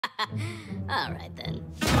All right, then.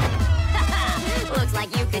 Looks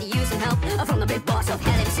like you could use some help from the big boss of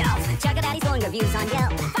hell himself. Check out Daddy's glowing reviews on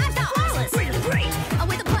Yelp. 5 stars! Flawless! Really great!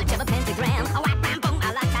 With a punch of a pentagram. A whack, bam, boom,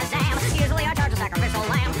 I like Kazam. Usually I charge a sacrificial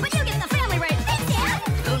lamb, but you get the family rate. Thanks, Dad!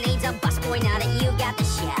 Who needs a busboy now that you got the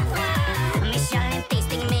chef? Michelin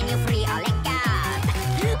tasting menu free, all it got.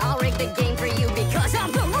 I'll rig the game for you because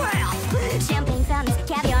I'm the real. Champagne fountains,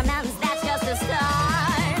 caviar mountains, that's just a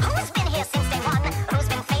start. Who's been here since day one? Who's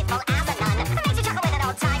been faithful as a nun? Who makes you chuckle with an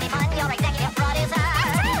old-timey pun? Your executive producer.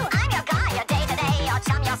 That's true! I'm your guy, your day-to-day, your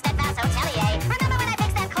chum, your steadfast hotelier. Remember when I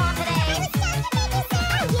fixed that car today? I was just to make you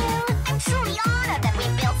sad, you. I'm truly honored that we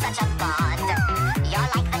built such a bond. You're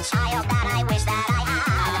like the child that I wish that I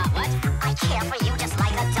had. What? I care for you just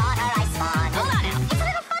like a daughter I spawned. Hold on now. It's a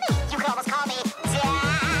little funny. You could almost call me Dad.